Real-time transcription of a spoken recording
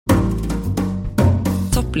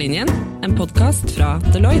Topplinjen, en podcast fra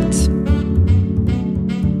Deloitte.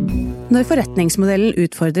 Når forretningsmodellen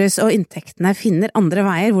utfordres og inntektene finner andre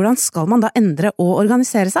veier, hvordan skal man da endre og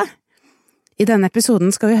organisere seg? I denne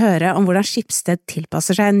episoden skal vi høre om hvordan Schibsted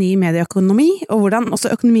tilpasser seg en ny medieøkonomi, og hvordan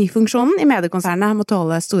også økonomifunksjonen i mediekonsernet må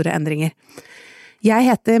tåle store endringer. Jeg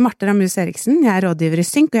heter Marte Ramus Eriksen, jeg er rådgiver i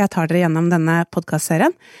Sync, og jeg tar dere gjennom denne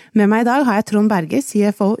podcastserien. Med meg i dag har jeg Trond Berge,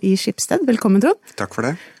 CFO i Schibsted. Velkommen, Trond. Takk for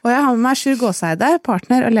det. Og jeg har med meg Sjur Gåseide,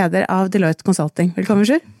 partner og leder av Deloitte Consulting. Velkommen,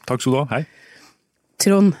 Sjur. Takk skal du ha, hei.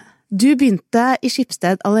 Trond, du begynte i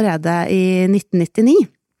Schibsted allerede i 1999.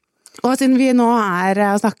 Og siden vi nå er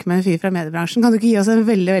å snakke med en fyr fra mediebransjen, kan du ikke gi oss en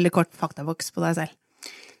veldig, veldig kort faktaboks på deg selv?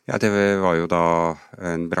 Ja, det var jo da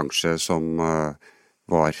en bransje som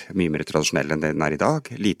var mye mer tradisjonell enn den er i dag.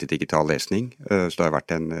 Lite digital lesning, så det har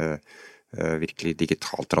vært en virkelig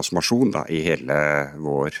digital transformasjon da, i hele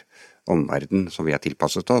vår omverden som vi har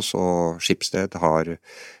tilpasset oss, og Schibsted har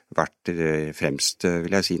vært fremst,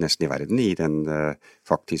 vil jeg si, nesten i verden i den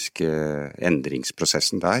faktisk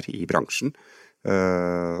endringsprosessen der i bransjen.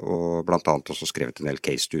 Og blant annet også skrevet en del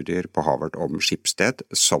case-studier på Harvard om Schibsted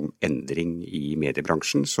som endring i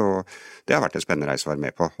mediebransjen, så det har vært en spennende reise å være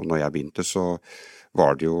med på. Og når jeg begynte så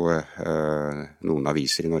var det jo noen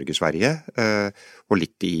aviser i Norge og Sverige, og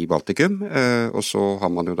litt i Baltikum, og så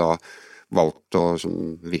har man jo da valgt å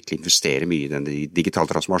virkelig investere mye i den digitale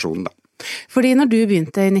transformasjonen da. Fordi når du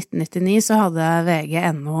begynte i 1999 så hadde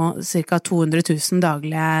VG.no ca. 200 000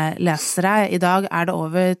 daglige lesere. I dag er det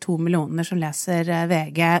over 2 millioner som leser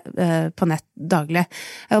VG på nett daglig.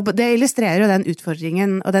 Det illustrerer jo den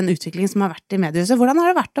utfordringen og den utviklingen som har vært i mediehuset. Hvordan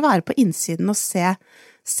har det vært å være på innsiden og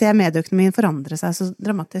se medieøkonomien forandre seg så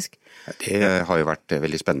dramatisk? Det har jo vært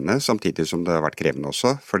veldig spennende, samtidig som det har vært krevende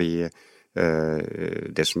også, fordi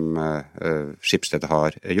det som Schibsted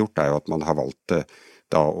har gjort er jo at man har valgt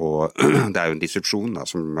da, og det er jo en disrupsjon da,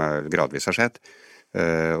 som gradvis har skjedd,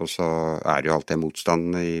 og så er det jo alltid en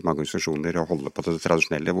motstand i mange organisasjoner å holde på det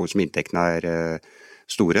tradisjonelle, hvor som inntektene er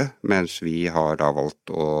store, mens vi har da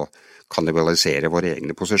valgt å kannibalisere våre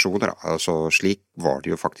egne posisjoner. Altså slik var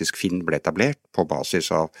det jo faktisk Finn ble etablert på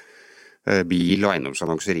basis av bil- og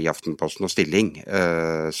eiendomsannonser i Aftenposten og Stilling,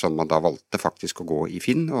 som man da valgte faktisk å gå i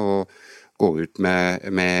Finn og gå ut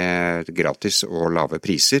med gratis og lave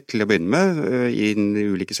priser til å begynne med i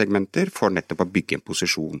ulike segmenter for nettopp å bygge en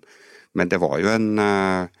posisjon. Men det var jo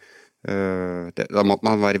da måtte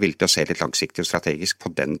man være villig til å se litt langsiktig og strategisk på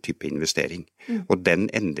den type investering. Og den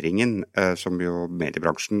endringen som jo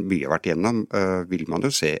mediebransjen mye har vært igjennom, vil man jo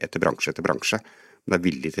se etter bransje. Man er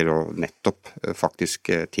villig til å nettopp faktisk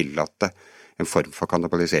tillate en form for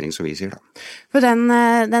kannibalisering, som vi sier da. For den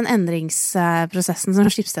endringsprosessen som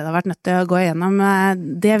Schibsted har vært nødt til å gå igjennom,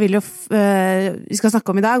 det vil jo, vi skal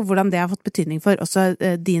snakke om i dag, hvordan det har fått betydning for også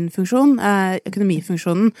din funksjon,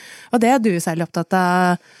 økonomifunksjonen. Og det er du særlig opptatt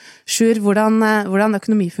av, Sjur, hvordan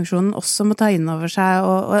økonomifunksjonen også må ta inn over seg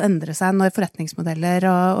og endre seg når forretningsmodeller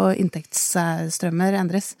og inntektsstrømmer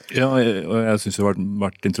endres. Ja, og jeg synes det har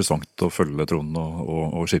vært interessant å følge Trond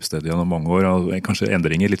og Schibsted gjennom mange år. Kanskje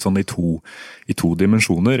endringer litt sånn i to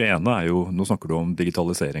dimensjoner. Det ene er jo, nå snakker du om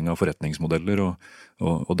digitalisering av forretningsmodeller,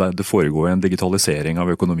 og det foregår en digitalisering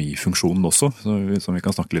av økonomifunksjonen også, som vi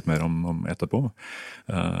kan snakke litt mer om etterpå.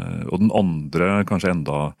 Og den andre, kanskje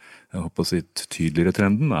enda jeg håper å si tydeligere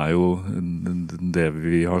trenden, er jo det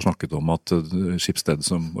vi har snakket om, at Schibsted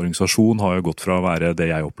som organisasjon har jo gått fra å være det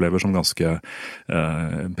jeg opplever som ganske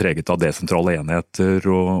preget av desentrale enheter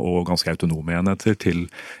og ganske autonome enheter, til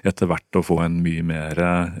etter hvert å få en mye mer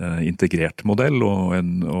integrert modell og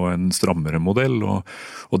en strammere modell,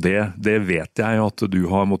 og det vet jeg at du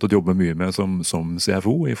har måttet jobbe mye med som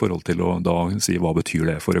CFO i forhold til å da si hva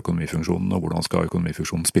betyr det for økonomifunksjonen, og hvordan skal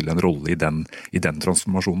økonomifunksjonen spille en rolle i den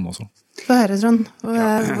transformasjonen også. Få høre, Trond.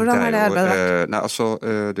 Hvordan er det arbeidet vært? Nei, altså,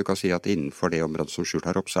 du kan si at innenfor det området som Sjur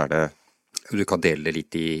tar opp, så er det, du kan dele det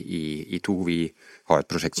litt i to. Vi har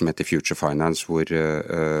et prosjekt som heter Future Finance, hvor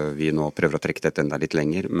vi nå prøver å trekke dette enda litt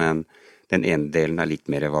lenger, men den ene delen er litt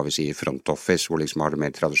mer, hva vi sier, front office, hvor liksom har det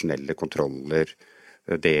mer tradisjonelle kontroller,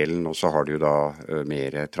 delen, og så har du da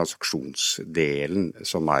mer transaksjonsdelen,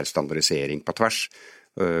 som er standardisering på tvers,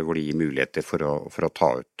 hvor det gir muligheter for å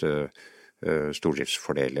ta ut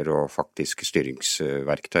stordriftsfordeler og faktisk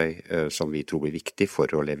styringsverktøy som vi tror blir viktig for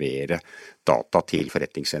å levere data til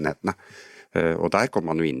forretningsenhetene. Og der kommer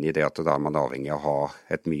man jo inn i det at da er man avhengig av å ha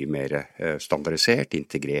et mye mer standardisert,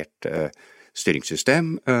 integrert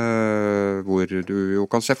styringssystem, hvor du jo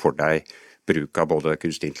kan se for deg bruk av både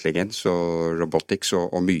kunstig intelligens og robotics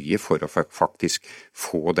og mye for å faktisk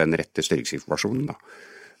få den rette styringsinformasjonen da.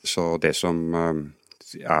 Så det som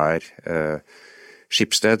er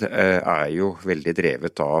Schibsted jo veldig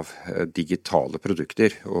drevet av digitale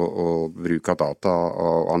produkter og bruk av data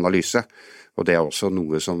og analyse. Og det også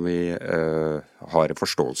noe som vi har en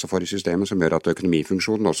forståelse for i systemet, som gjør at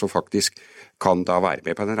økonomifunksjonen også faktisk kan da være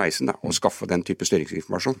med på den reisen da, og skaffe den type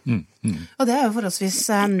styringsinformasjon. Og det jo forholdsvis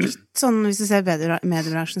nytt, sånn hvis du ser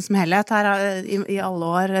mediebransjen som helhet. Her i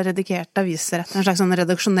alle år redigert aviser etter en slags sånn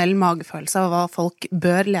redaksjonell magefølelse av hva folk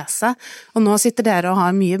bør lese. Og nå sitter dere og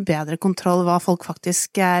har mye bedre kontroll hva folk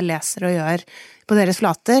faktisk leser og gjør på deres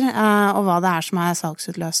flater, og hva det som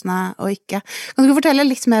salgsutløsende og ikke. Kan du fortelle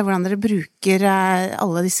litt mer hvordan dere bruker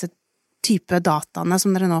alle disse type dataene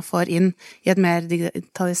som dere nå får inn i et mer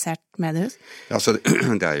digitalisert mediehus? Ja, så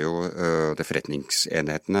det jo, det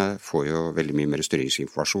forretningsenhetene får jo veldig mye mer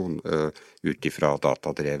styringsinformasjon ut ifra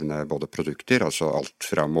datadrevne både produkter, altså alt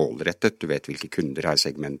fra målrettet, du vet hvilke kunder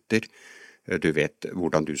segmenter, du vet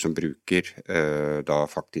hvordan du som bruker da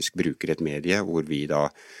faktisk bruker et medie, hvor vi da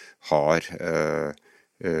har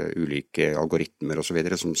ulike algoritmer og så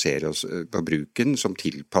videre som ser oss på bruken, som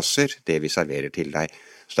tilpasser det vi serverer til deg.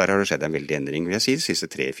 Så der har det skjedd en veldig endring, vil jeg si, de siste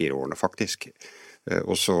 3-4 årene faktisk.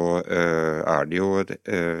 Og så det jo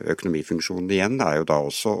økonomifunksjonen igjen, det jo da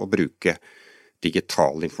også å bruke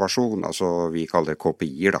digital informasjon, altså vi kaller det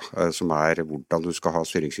KPI-er da, som hvordan du skal ha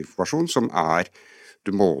styringsinformasjon, som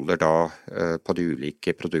du måler da på de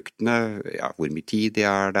ulike produktene, ja, hvor mye tid de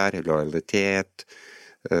der, lojalitet,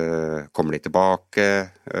 kommer de tilbake,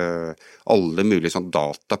 alle mulige sånne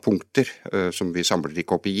datapunkter som vi samler i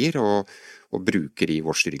KPI-er og bruker i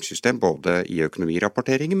vårt styringssystem, både i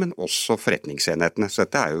økonomirapporteringen, men også forretningsenhetene. Så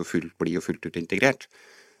dette blir jo fullt ut integrert.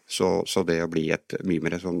 Så det å bli et mye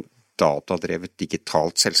mer sånn datadrevet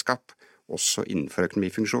digitalt selskap, også innenfor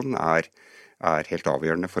økonomifunksjonen, helt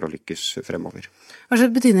avgjørende for å lykkes fremover. Hva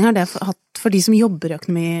slags betydning har det hatt for de som jobber i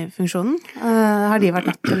økonomifunksjonen? Har de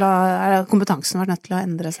vært nødt til kompetansen vært nødt til å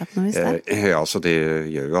endre seg på noe vis der? Ja, så det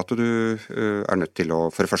gjør jo at du nødt til å,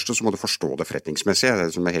 for det første så må du forstå det forretningsmessige,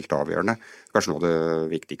 det som helt avgjørende. Kanskje noe av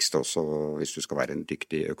det viktigste også, hvis du skal være en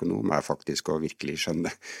dyktig økonom, faktisk å virkelig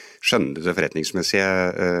skjønne det forretningsmessige,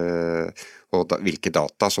 og hvilke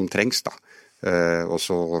data som trengs da. Og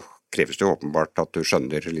så kreves det jo åpenbart at du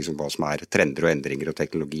skjønner liksom hva som trender og endringer og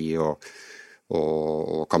teknologi,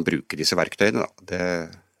 og kan bruke disse verktøyene.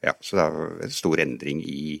 Da. Så det en stor endring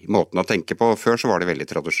i måten å tenke på. Før så var det veldig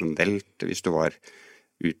tradisjonelt. Hvis du var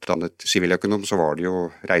utdannet siviløkonom, så var det jo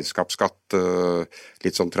regnskapsskatt,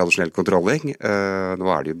 litt sånn tradisjonell kontrolling. Nå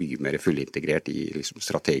det jo mye mer fullintegrert i liksom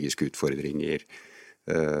strategiske utfordringer,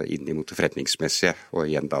 inn mot det forretningsmessige, og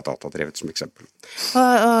igjen da datadrevet som eksempel.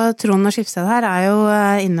 Og Trond og Schibsted her jo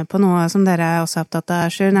inne på noe som dere også opptatt av,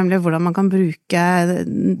 Sjur, nemlig hvordan man kan bruke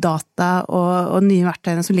data og nye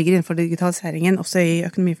verktøyene som ligger innenfor digitaliseringen, også i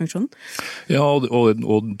økonomifunksjonen. Ja,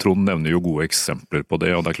 og Trond nevner jo gode eksempler på det,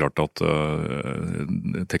 og det klart at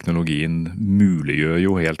teknologien muliggjør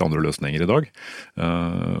jo helt andre løsninger i dag,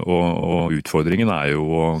 og utfordringen jo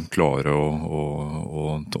å klare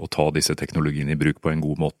å ta disse teknologiene i bruk på en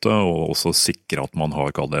god måte, og også sikre at man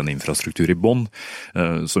har en infrastruktur i bånd,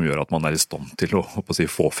 som gjør at man i stand til å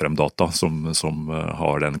få frem data som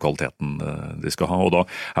har den kvaliteten de skal ha. Og da,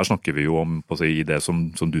 her snakker vi jo om i det som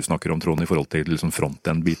du snakker om, Trond, i forhold til liksom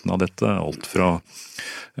front-end-biten av dette, alt fra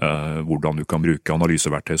hvordan du kan bruke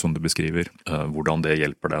analyseverktøy som du beskriver, hvordan det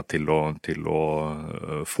hjelper deg til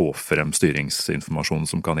å få frem styringsinformasjon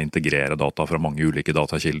som kan integrere data fra mange ulike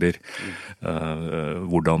datakilder,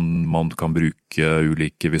 hvordan man kan bruke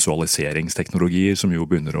ulike visualiseringsteknologier som jo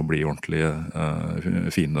begynner å bli ordentlig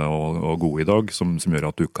fine og gode i dag, som gjør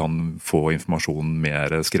at du kan få informasjon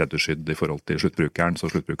mer skreddersydd i forhold til sluttbrukeren, så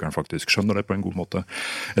sluttbrukeren faktisk skjønner det på en god måte.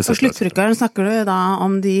 Og sluttbrukeren snakker du da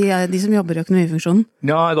om de som jobber i økonomifunksjonen?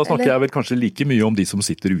 Ja, da snakker jeg vel kanskje like mye om de som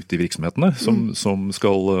sitter ute i virksomhetene, som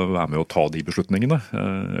skal være med å ta de beslutningene.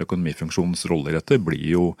 Økonomifunksjonens rolle i dette blir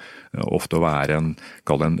jo ofte å være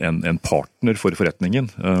en partner for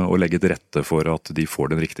forretningen, og legge til rette for at de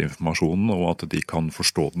får den riktige informasjonen, og at de kan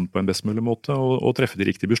forstå den på en best mulig måte, og treffe de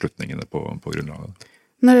riktige beslutningene på grunnlaget.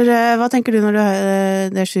 Hva tenker du når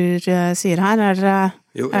det Sjur sier her? Er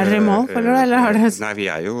dere i mål, føler du, eller har dere... Nei, vi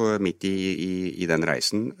jo midt i den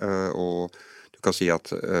reisen, og du kan si at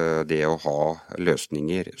det å ha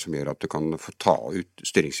løsninger som gjør at du kan få ta ut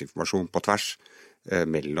styringsinformasjon på tvers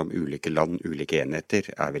mellom ulike land, ulike enheter,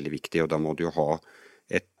 veldig viktig, og da må du jo ha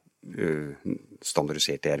et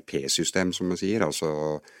standardisert ERP-system, som man sier,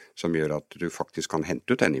 altså, som gjør at du faktisk kan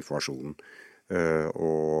hente ut den informasjonen.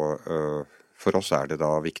 Og for oss det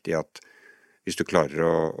da viktig at hvis du klarer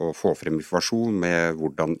å få frem informasjon med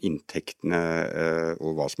hvordan inntektene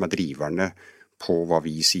og hva som driverne på hva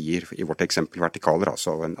vi sier i vårt eksempel vertikaler,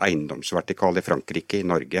 altså en eiendomsvertikal i Frankrike, i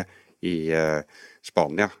Norge, i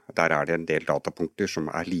Spania. Der det en del datapunkter som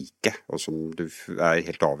like, og som du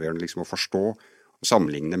helt avgjørende liksom, å forstå og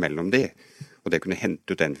sammenligne mellom de. Og det kunne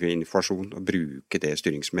hente ut den informasjon og bruke det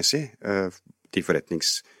styringsmessig, de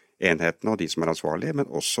forretningsenhetene og de som ansvarlige, men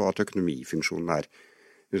også at økonomifunksjonen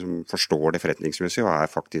liksom, forstår det forretningsmessig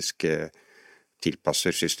og faktisk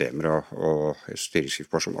tilpasser systemer og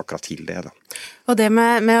styringsinformasjon akkurat til det. Da. Og det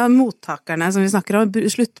med mottakerne som vi snakker om,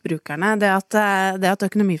 sluttbrukerne, det at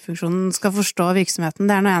økonomifunksjonen skal forstå virksomheten,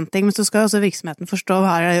 det noe en ting, men så skal også virksomheten forstå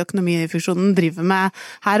hva økonomifunksjonen driver med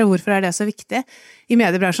her, og hvorfor det så viktig. I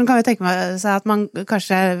mediebransjen kan vi tenke seg at man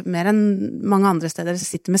kanskje mer enn mange andre steder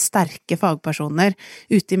sitter med sterke fagpersoner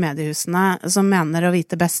ute i mediehusene som mener å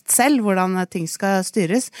vite best selv hvordan ting skal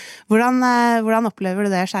styres. Hvordan opplever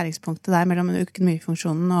du det skjæringspunktet der mellom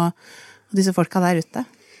økonomifunksjonen og disse folka der ute?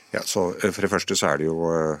 Ja, så for det første så det jo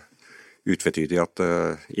utvetydig at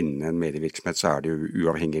innen en medievirksomhet så det jo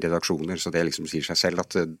uavhengige redaksjoner, så det liksom sier seg selv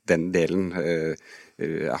at den delen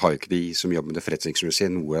har jo ikke de som jobber med det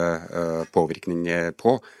forretningsmessige noe påvirkning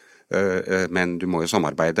på, men du må jo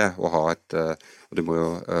samarbeide og du må jo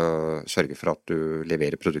sørge for at du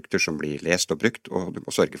leverer produkter som blir lest og brukt, og du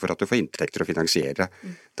må sørge for at du får inntekter å finansiere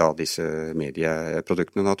da disse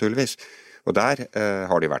medieproduktene naturligvis. Og der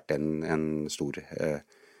har det vært en stor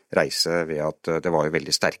reise ved at det var jo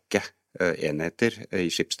veldig sterke enheter i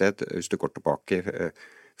Schibsted. Hvis du går tilbake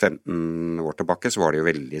 15 år tilbake, så var det jo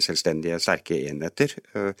veldig selvstendige, sterke enheter.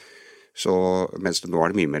 Så, mens det nå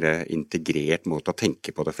det mye mer integrert måte å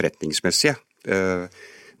tenke på det forretningsmessige,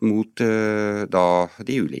 mot da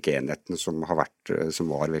de ulike enhetene som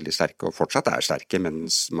var veldig sterke, og fortsatt sterke,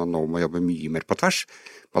 mens man nå må jobbe mye mer på tvers.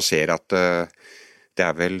 Man ser at det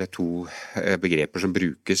vel to begreper som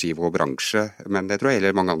brukes i vår bransje, men det tror jeg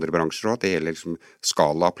gjelder mange andre bransjer også. Det gjelder liksom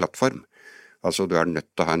skala og plattform. Altså du nødt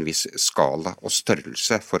til å ha en viss skala og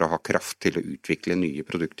størrelse for å ha kraft til å utvikle nye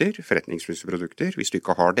produkter, forretningsmessige produkter. Hvis du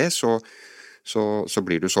ikke har det, så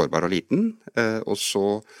blir du sårbar og liten, og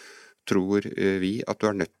så tror vi at du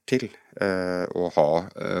nødt til å ha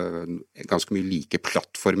ganske mye like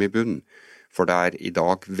plattform i bunnen. For det i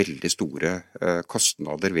dag veldig store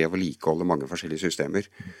kostnader ved å vedlikeholde mange forskjellige systemer.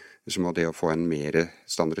 Så må det å få en mer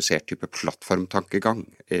standardisert type plattformtankegang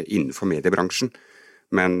innenfor mediebransjen.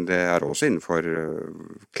 Men det også innenfor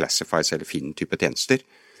classifieds eller Finn-type tjenester.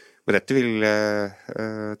 Og dette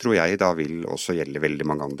tror jeg da vil også gjelde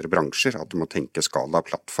veldig mange andre bransjer, at du må tenke skala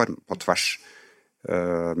og plattform på tvers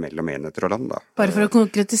mellom enheter og land. Da. Bare for å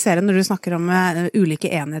konkretisere, når du snakker om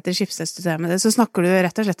ulike enheter i Schibsted-systemet, så snakker du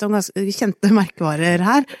rett og slett om ganske kjente merkevarer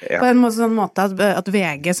her. Ja. På en sånn måte at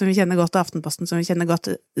VG, som vi kjenner godt, og Aftenposten, som vi kjenner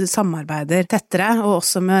godt, samarbeider tettere, og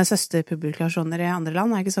også med søsterpublikasjoner i andre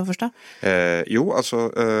land, ikke så forstå? Jo, altså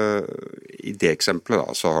i det eksempelet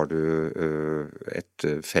da, så har du et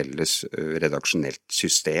felles redaksjonelt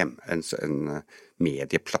system, en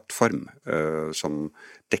medieplattform som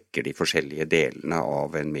dekker de forskjellige delene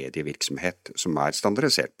av en medievirksomhet som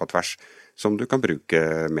standardisert på tvers, som du kan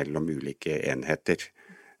bruke mellom ulike enheter.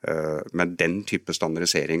 Men den type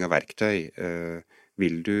standardisering av verktøy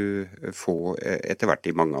vil du få etter hvert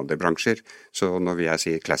i mange andre bransjer. Så når jeg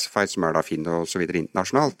sier classified, som da Finn og så videre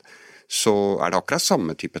internasjonalt, så det akkurat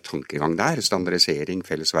samme type tankegang der. Standardisering,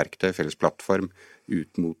 felles verktøy, felles plattform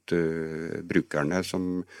ut mot brukerne.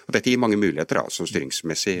 Og dette gir mange muligheter som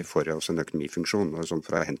styringsmessig for oss en økonomifunksjon, og som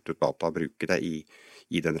for å hente ut data og bruke det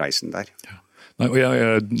i den reisen der. Ja. Nei, og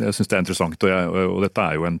jeg synes det interessant, og dette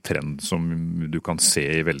jo en trend som du kan se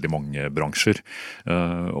i veldig mange bransjer,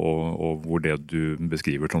 og hvor det du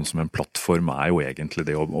beskriver sånn som en plattform jo egentlig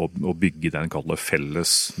det å bygge den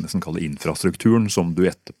felles, nesten kalle infrastrukturen, som du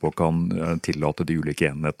etterpå kan tillate de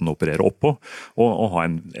ulike enhetene å operere oppå, og ha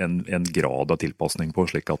en grad av tilpasning på,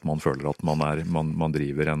 slik at man føler at man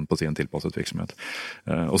driver en tilpasset virksomhet.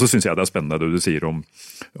 Og så synes jeg det spennende det du sier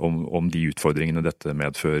om de utfordringene dette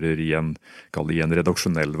medfører i en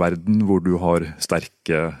redaksjonell verden, hvor du har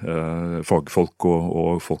sterke fagfolk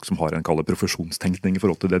og folk som har en profesjonstenkning i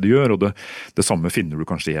forhold til det de gjør, og det samme finner du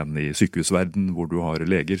kanskje igjen i sykehusverden, hvor du har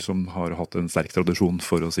leger som har hatt en sterk tradisjon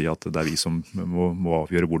for å si at det vi som må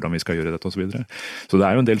avgjøre hvordan vi skal gjøre dette og så videre. Så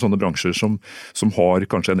det jo en del sånne bransjer som har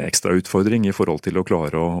kanskje en ekstra utfordring i forhold til å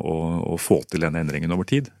klare å få til den endringen over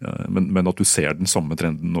tid, men at du ser den samme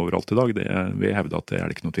trenden overalt i dag, det vil jeg hevde at det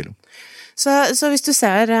det ikke noe tvil om. Så hvis du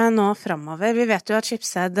ser nå fremover, vi vet jo at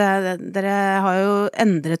Schibsted, dere har jo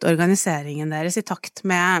endret organiseringen deres i takt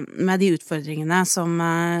med de utfordringene som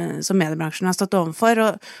mediebransjen har stått overfor,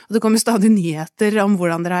 og det kommer stadig nyheter om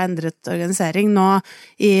hvordan dere har endret organisering. Nå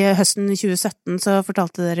i høsten 2017 så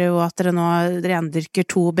fortalte dere jo at dere nå rendyrker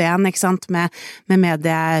 2 ben, ikke sant, med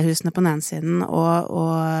mediehusene på den ene siden,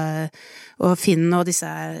 og Finn og disse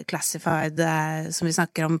classified, som vi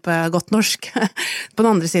snakker om på godt norsk, på den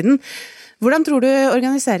andre siden. Hvordan tror du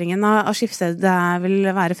organiseringen av Schibsted vil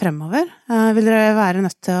være fremover? Vil dere være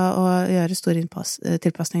nødt til å gjøre store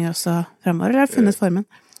tilpasninger også fremover, eller har dere funnet formen?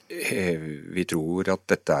 Vi tror at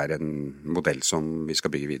dette en modell som vi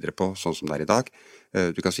skal bygge videre på, sånn som det i dag.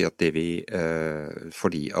 Du kan si at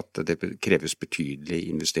fordi at det kreves betydelige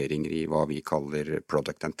investeringer i hva vi kaller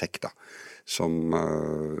product and tech, da, som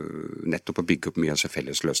nettopp å bygge opp mye av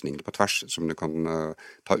felles løsninger på tvers, som du kan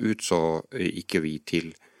ta ut, så ikke vi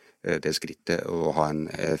til det skrittet å ha en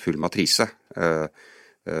full matrise.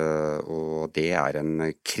 Og det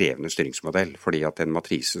en krevende styringsmodell, fordi at en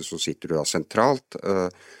matrise så sitter du da sentralt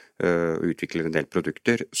og utvikler en del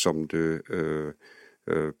produkter som du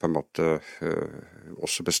på en måte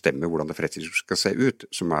også bestemmer hvordan det forretningsmessig skal se ut,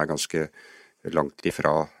 som ganske langt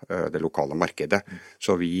ifra det lokale markedet.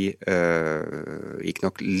 Så vi gikk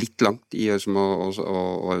nok litt langt i å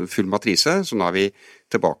full matrise, så nå vi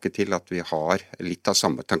tilbake til at vi har litt av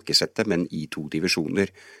samme tankesettet, men i 2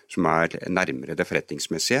 divisjoner, som nærmere det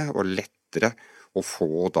forretningsmessige, og lettere å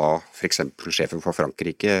få da for eksempel sjefen for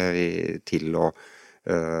Frankrike til å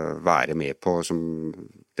være med på som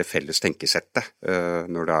det felles tenkesettet,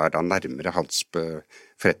 når det da nærmere hans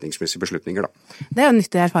forretningsmessige beslutninger. Da. Det jo en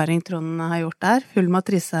nyttig erfaring Trond har gjort der. Full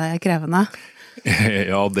matrise krevende.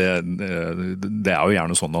 Ja, det jo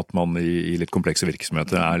gjerne sånn at man i litt komplekse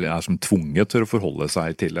virksomheter som tvunget til å forholde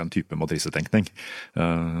seg til en type matrisetenkning.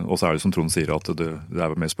 Og så det som Trond sier, at det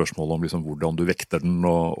mer spørsmål om liksom hvordan du vekter den,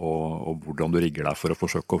 og hvordan du rigger deg for å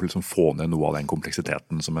forsøke å liksom få ned noe av den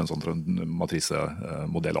kompleksiteten som en sånn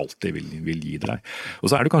matrisemodell alltid vil gi deg. Og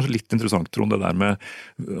så det kanskje litt interessant, Trond, det der med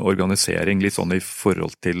organisering litt sånn i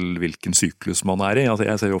forhold til hvilken syklus man i. Altså,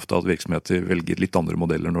 jeg ser jo ofte at virksomheter velger litt andre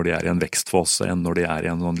modeller når de i en vekstfase enn når de i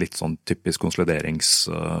en sånn litt sånn typisk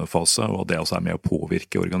konsolideringsfase, og det også med å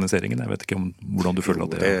påvirke organiseringen. Jeg vet ikke hvordan du føler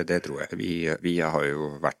at det Det tror jeg. Vi har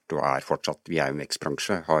jo vært og fortsatt, vi en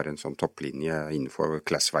vekstbransje, har en sånn topplinje innenfor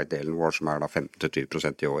classified-delen vår, som da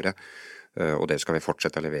 15-20% i året, og det skal vi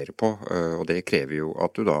fortsette å levere på, og det krever jo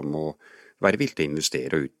at du da må være villig til å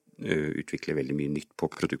investere og utvikle veldig mye nytt på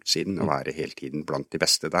produktsiden, og være hele tiden blant de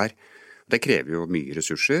beste der. Det krever jo mye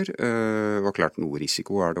ressurser, og klart noe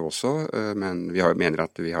risiko det også, men vi mener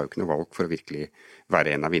at vi har jo ikke noe valg for å virkelig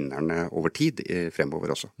være en av vinnerne over tid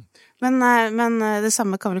fremover også. Men det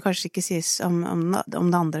samme kan vel kanskje ikke sies om det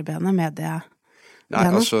andre benet, media? Nei,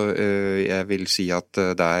 altså jeg vil si at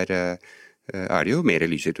der det jo mer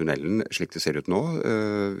lys i tunnelen slik det ser ut nå.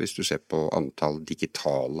 Hvis du ser på antall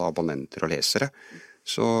digitale abonnenter og lesere,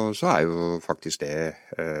 så jo faktisk det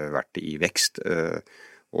vært i vekst.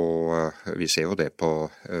 Og vi ser jo det på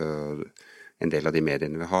en del av de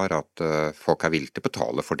mediene vi har, at folk villige til å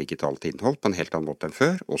betale for digitalt innhold på en helt annen måte enn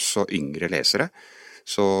før, også yngre lesere.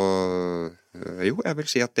 Så jo, jeg vil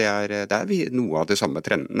si at det noe av de samme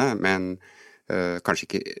trendene, men kanskje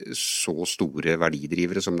ikke så store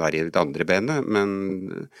verdidrivere som det i det andre benet,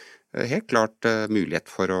 men helt klart mulighet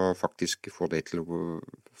for å faktisk få det til å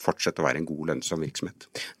fortsette å være en god lønnsom virksomhet.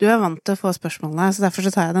 Du vant til å få spørsmålene, så derfor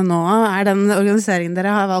så tar jeg det nå. Den organiseringen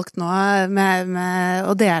dere har valgt nå med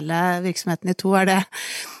å dele virksomheten i 2,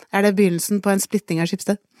 det begynnelsen på en splitting av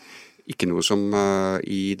Schibsted? Ikke noe som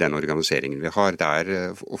i den organiseringen vi har. Det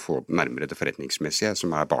å få nærmere det forretningsmessige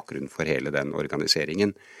som bakgrunnen for hele den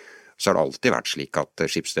organiseringen. Så har det alltid vært slik at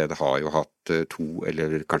Schibsted har jo hatt 2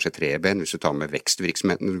 eller kanskje 3 ben, hvis du tar med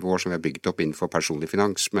vekstvirksomheten vår som vi har bygget opp innenfor personlig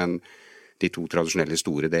finans, men de 2 tradisjonelle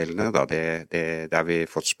store delene, da, der vi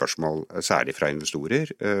fått spørsmål særlig fra investorer,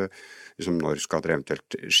 som når skal dere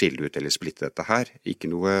eventuelt skille ut eller splitte dette her. Ikke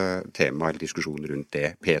noe tema eller diskusjon rundt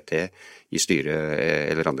det PT i styret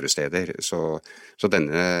eller andre steder. Så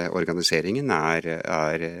denne organiseringen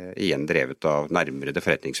igjen drevet av nærmere det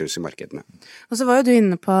forretningsmessige markedene. Og så var jo du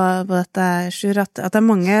inne på dette, Sjur, at det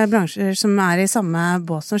mange bransjer som i samme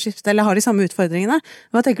båt som Schibsted, eller har de samme utfordringene.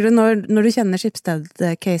 Hva tenker du når du kjenner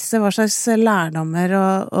Schibsted-caset? Hva slags lærdommer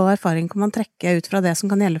og erfaring kan man trekke ut fra det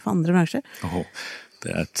som kan gjelde for andre bransjer?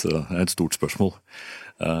 Det et stort spørsmål.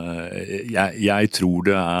 Jeg tror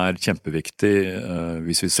det kjempeviktig,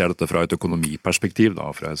 hvis vi ser dette fra et økonomiperspektiv,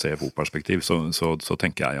 da, fra et CFO-perspektiv, så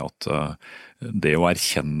tenker jeg at det å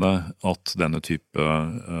erkjenne at denne type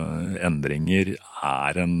endringer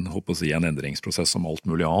en endringsprosess som alt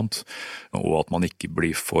mulig annet, og at man ikke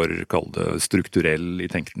blir for, kall det, strukturell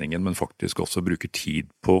i tenkningen, men faktisk også bruker tid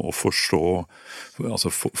på å forstå,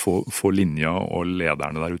 altså få linja og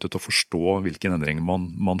lederne der ute til å forstå hvilken endring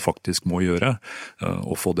man faktisk må gjøre,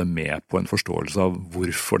 og få det med på en forståelse av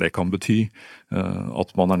hvorfor det kan bety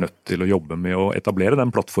at man nødt til å jobbe med å etablere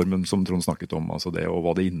den plattformen som Trond snakket om, altså det og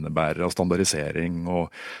hva det innebærer av standardisering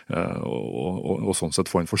og sånn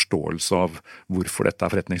sett få en forståelse av hvorfor dette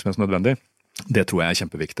forretningsmessig nødvendig. Det tror jeg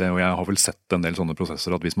kjempeviktig, og jeg har vel sett en del sånne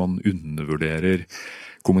prosesser at hvis man undervurderer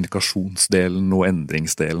kommunikasjonsdelen og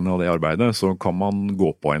endringsdelen av det arbeidet, så kan man gå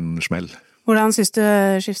på en smell. Hvordan synes du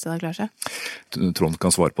Schibsted har klart seg? Trond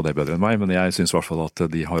kan svare på det bedre enn meg, men jeg synes i hvert fall at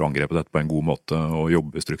de har angrepet dette på en god måte og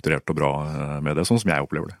jobber strukturert og bra med det, sånn som jeg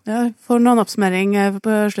opplever det. Ja, for noen oppsummering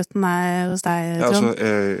på slutten hos deg, Trond? Ja,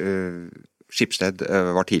 Schibsted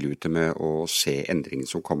var tidlig ute med å se endringen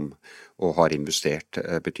som kom, og har investert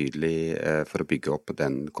betydelig for å bygge opp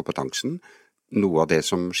den kompetansen. Noe av det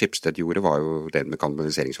som Schibsted gjorde var jo den med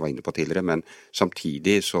kannibalisering som var inne på tidligere, men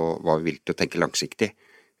samtidig så var vi villige til å tenke langsiktig.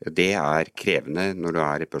 Det krevende når du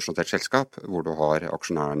et børsnotert selskap, hvor du har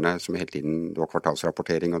aksjonærene som hele tiden, du har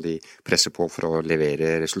kvartalsrapportering, og de presser på for å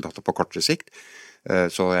levere resultater på kortere sikt.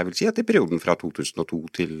 Så jeg vil si at i perioden fra 2002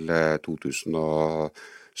 til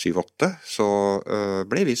 2007-2008, så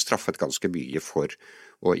ble vi straffet ganske mye for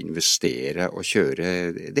å investere og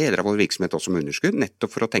kjøre deler av vår virksomhet også med underskudd,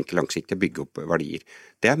 nettopp for å tenke langsiktig og bygge opp verdier.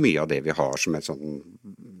 Det mye av det vi har som en sånn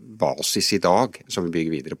basis i dag, som vi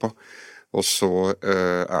bygger videre på. Og så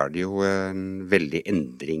det jo en veldig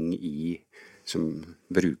endring som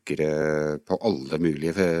brukere på alle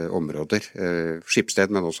mulige områder, Schibsted,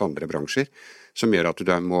 men også andre bransjer, som gjør at du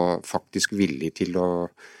må faktisk villig til å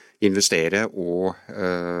investere og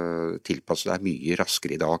tilpasse deg mye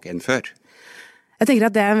raskere i dag enn før. Jeg tenker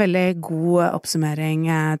at det en veldig god oppsummering,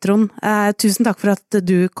 Trond. Tusen takk for at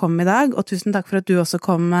du kom i dag, og tusen takk for at du også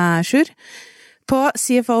kom, Sjur. På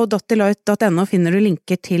cfo.deloitte.no finner du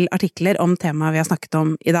linker til artikler om temaet vi har snakket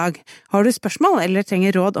om i dag. Har du spørsmål eller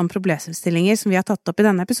trenger råd om problemstillinger som vi har tatt opp i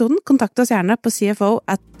denne episoden, kontakt oss gjerne på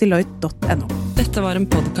cfo@deloitte.no. Dette var en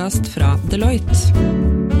podcast fra Deloitte.